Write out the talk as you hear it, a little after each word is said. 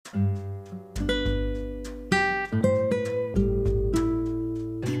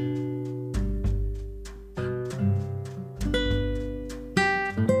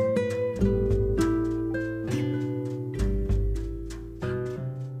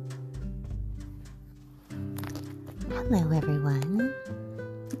Hello everyone,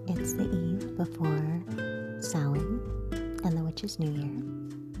 it's the eve before Samhain and the Witch's New Year,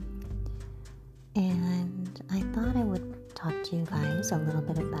 and I thought I would talk to you guys a little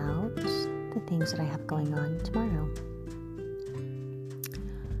bit about the things that I have going on tomorrow.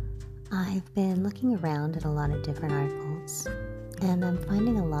 I've been looking around at a lot of different articles, and I'm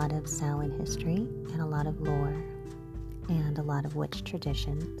finding a lot of Samhain history and a lot of lore and a lot of witch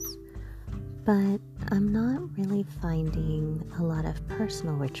traditions. But I'm not really finding a lot of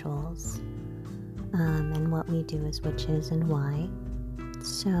personal rituals and what we do as witches and why.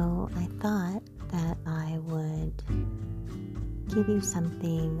 So I thought that I would give you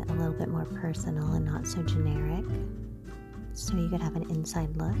something a little bit more personal and not so generic, so you could have an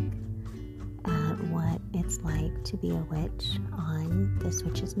inside look at what it's like to be a witch on this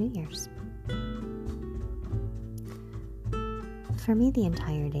Witch's New Year's. For me, the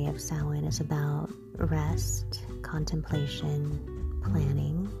entire day of Samhain is about rest, contemplation,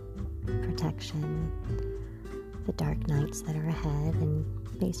 planning, protection, the dark nights that are ahead, and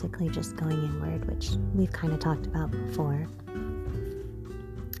basically just going inward, which we've kind of talked about before.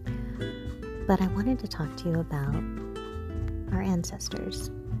 But I wanted to talk to you about our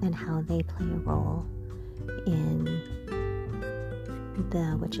ancestors and how they play a role in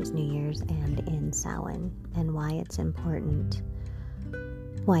the Witch's New Year's and in Samhain, and why it's important,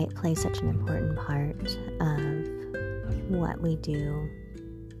 why it plays such an important part of what we do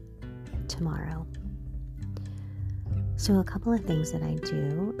tomorrow. So a couple of things that I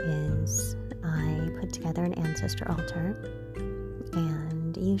do is I put together an ancestor altar,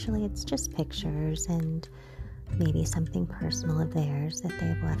 and usually it's just pictures and maybe something personal of theirs that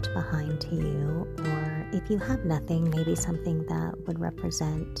they've left behind to you, or if you have nothing, maybe something that would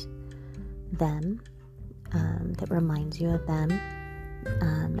represent them, that reminds you of them.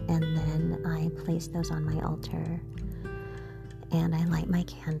 And then I place those on my altar, and I light my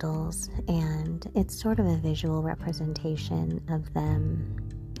candles, and it's sort of a visual representation of them,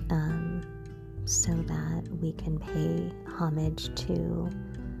 so that we can pay homage to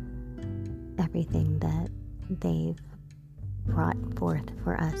everything that they've brought forth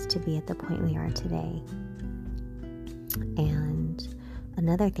for us to be at the point we are today. And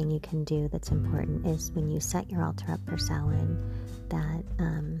another thing you can do that's important is when you set your altar up for Samhain, that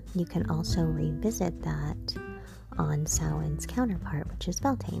you can also revisit that on Samhain's counterpart, which is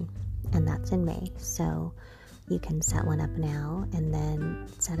Beltane, and that's in May. So you can set one up now and then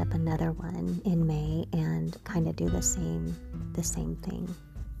set up another one in May and kind of do the same thing.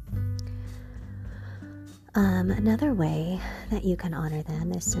 Another way that you can honor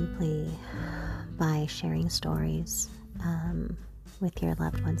them is simply by sharing stories with your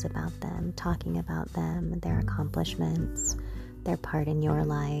loved ones about them, talking about them, their accomplishments, their part in your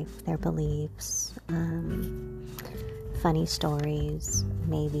life, their beliefs, funny stories,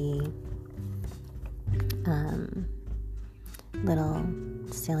 maybe little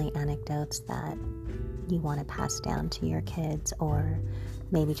silly anecdotes that you want to pass down to your kids, or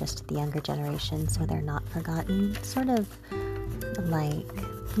maybe just to the younger generation so they're not forgotten. Sort of like,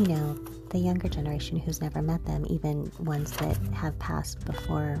 the younger generation who's never met them, even ones that have passed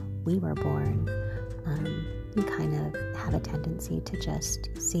before we were born. You kind of have a tendency to just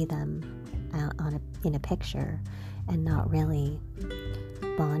see them in a picture and not really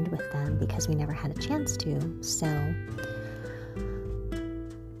bond with them because we never had a chance to. So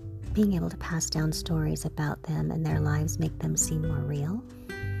being able to pass down stories about them and their lives make them seem more real.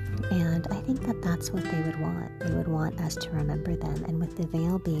 And I think that that's what they would want. They would want us to remember them. And with the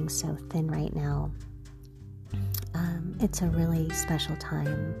veil being so thin right now, it's a really special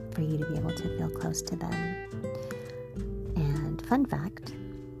time for you to be able to feel close to them. And fun fact,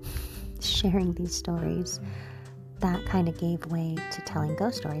 sharing these stories, that kind of gave way to telling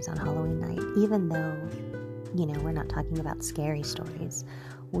ghost stories on Halloween night. Even though, we're not talking about scary stories,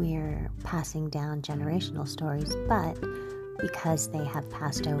 we're passing down generational stories, but because they have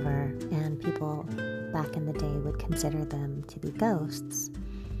passed over and people back in the day would consider them to be ghosts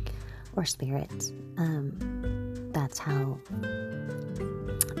or spirits, that's how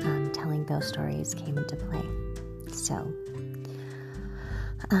telling ghost stories came into play. So,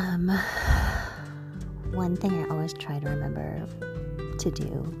 one thing I always try to remember to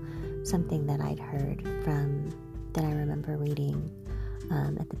do, something that I'd heard that I remember reading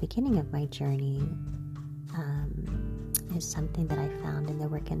at the beginning of my journey, is something that I found in the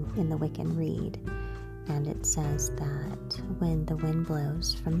Wiccan Read, and it says that when the wind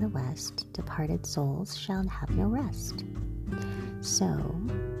blows from the west, departed souls shall have no rest. So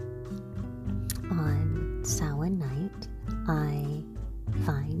on Samhain night, I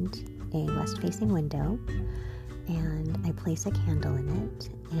find a west-facing window, and I place a candle in it,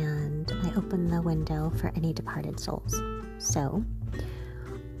 and I open the window for any departed souls. So,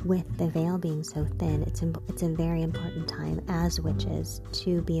 with the veil being so thin, it's a very important time as witches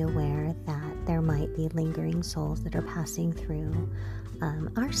to be aware that there might be lingering souls that are passing through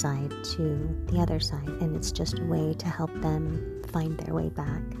our side to the other side, and it's just a way to help them find their way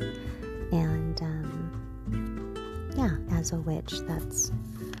back. And as a witch, that's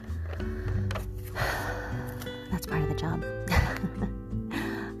part of the job.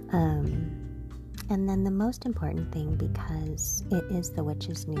 And then the most important thing, because it is the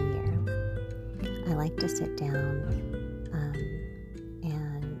witch's new year, I like to sit down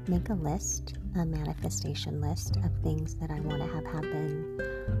and make a list, a manifestation list of things that I want to have happen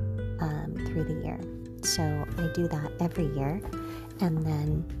through the year. So I do that every year, and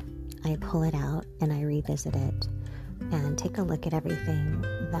then I pull it out and I revisit it and take a look at everything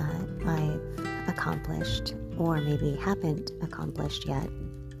that I've accomplished or maybe haven't accomplished yet.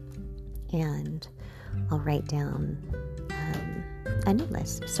 And I'll write down a new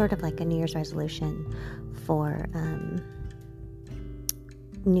list, sort of like a New Year's resolution for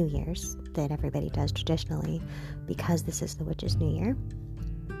New Year's that everybody does traditionally, because this is the witch's new year.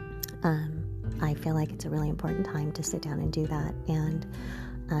 I feel like it's a really important time to sit down and do that, and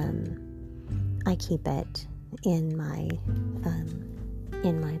I keep it in my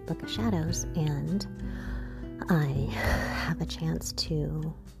book of shadows, and I have a chance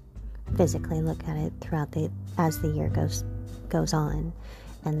to physically look at it as the year goes on,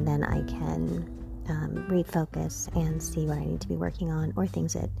 and then I can refocus and see what I need to be working on, or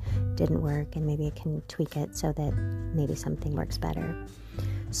things that didn't work, and maybe I can tweak it so that maybe something works better.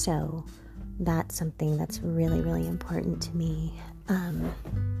 So that's something that's really, really important to me.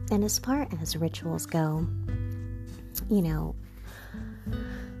 And as far as rituals go,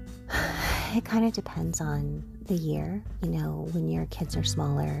 it kind of depends on the year. When your kids are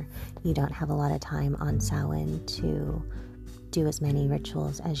smaller, you don't have a lot of time on Samhain to do as many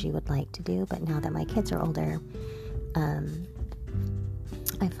rituals as you would like to do. But now that my kids are older,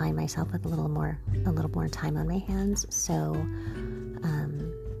 I find myself with a little more time on my hands. So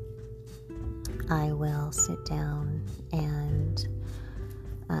I will sit down and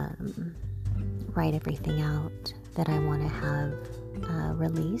write everything out that I want to have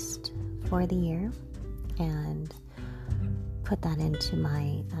released for the year, and put that into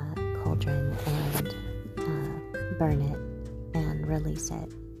my cauldron and burn it and release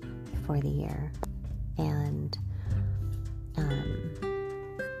it for the year. And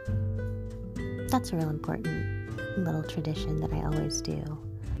that's a real important little tradition that I always do.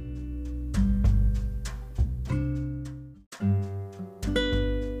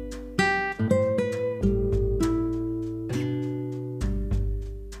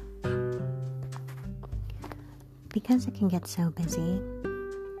 Because it can get so busy,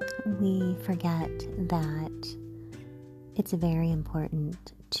 we forget that it's very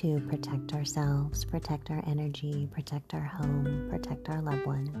important to protect ourselves, protect our energy, protect our home, protect our loved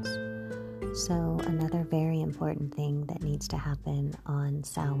ones. So another very important thing that needs to happen on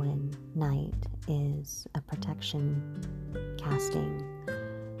Samhain night is a protection casting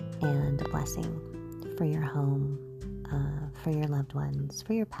and a blessing for your home, for your loved ones,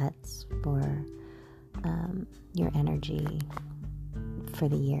 for your pets, for your energy for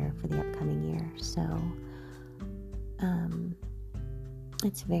the year, for the upcoming year. So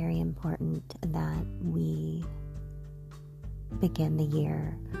it's very important that we begin the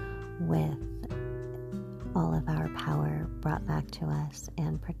year with all of our power brought back to us,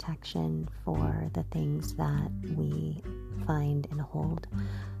 and protection for the things that we find and hold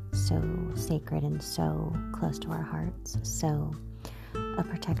so sacred and so close to our hearts. So a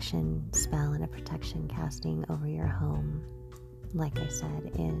protection spell and a protection casting over your home, like I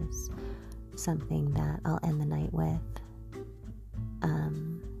said, is something that I'll end the night with.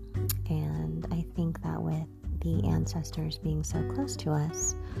 And I think that with the ancestors being so close to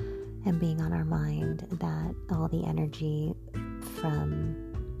us and being on our mind, that all the energy from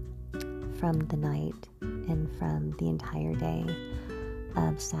the night and from the entire day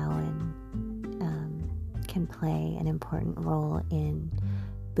of Samhain can play an important role in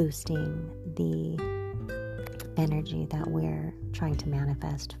boosting the energy that we're trying to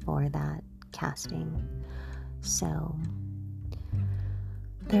manifest for that casting. So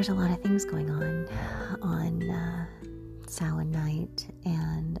there's a lot of things going on Samhain night,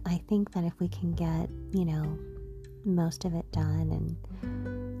 and I think that if we can get, most of it done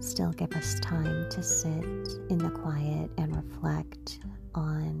and still give us time to sit in the quiet and reflect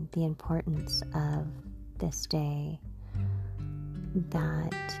on the importance of this day,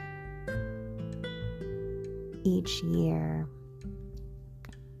 that each year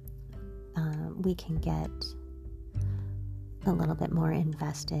we can get a little bit more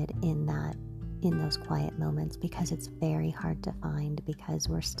invested in those quiet moments, because it's very hard to find, because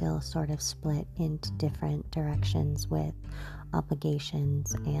we're still sort of split into different directions with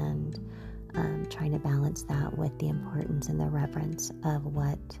obligations, and trying to balance that with the importance and the reverence of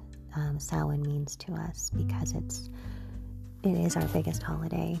what Samhain means to us, because it is our biggest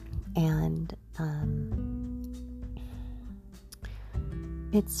holiday, and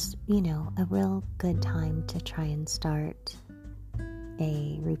it's, a real good time to try and start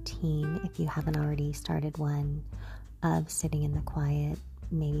a routine, if you haven't already started one, of sitting in the quiet,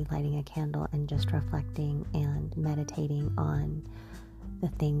 maybe lighting a candle and just reflecting and meditating on the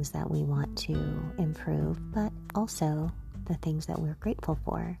things that we want to improve, but also the things that we're grateful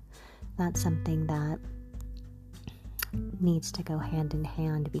for. That's something that needs to go hand in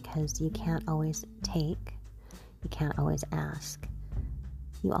hand, because you can't always take, you can't always ask.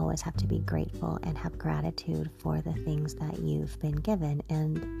 You always have to be grateful and have gratitude for the things that you've been given.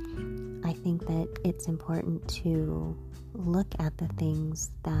 And I think that it's important to look at the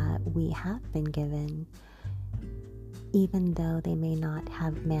things that we have been given, even though they may not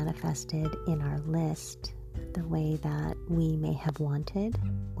have manifested in our list the way that we may have wanted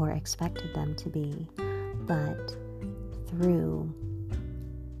or expected them to be, but through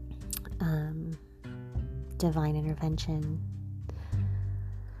divine intervention,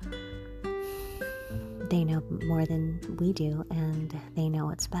 they know more than we do, and they know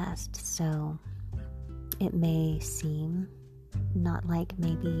what's best. So it may seem not like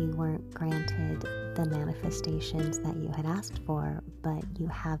maybe you weren't granted the manifestations that you had asked for, but you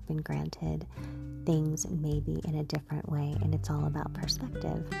have been granted things maybe in a different way, and it's all about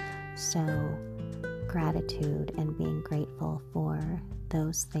perspective. So gratitude and being grateful for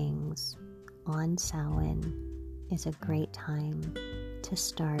those things on Samhain is a great time to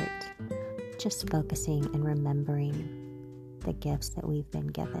start just focusing and remembering the gifts that we've been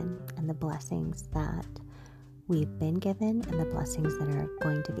given, and the blessings that we've been given, and the blessings that are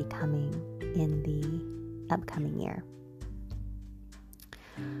going to be coming in the upcoming year.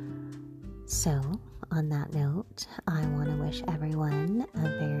 So, on that note, I want to wish everyone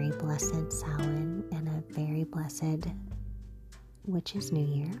a very blessed Samhain and a very blessed Witches' New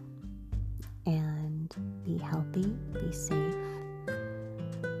Year. And be healthy, be safe,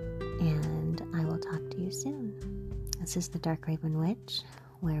 and I will talk to you soon. This is the Dark Raven Witch,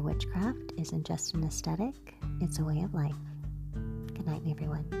 where witchcraft isn't just an aesthetic, it's a way of life. Good night,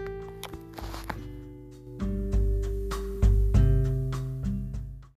 everyone.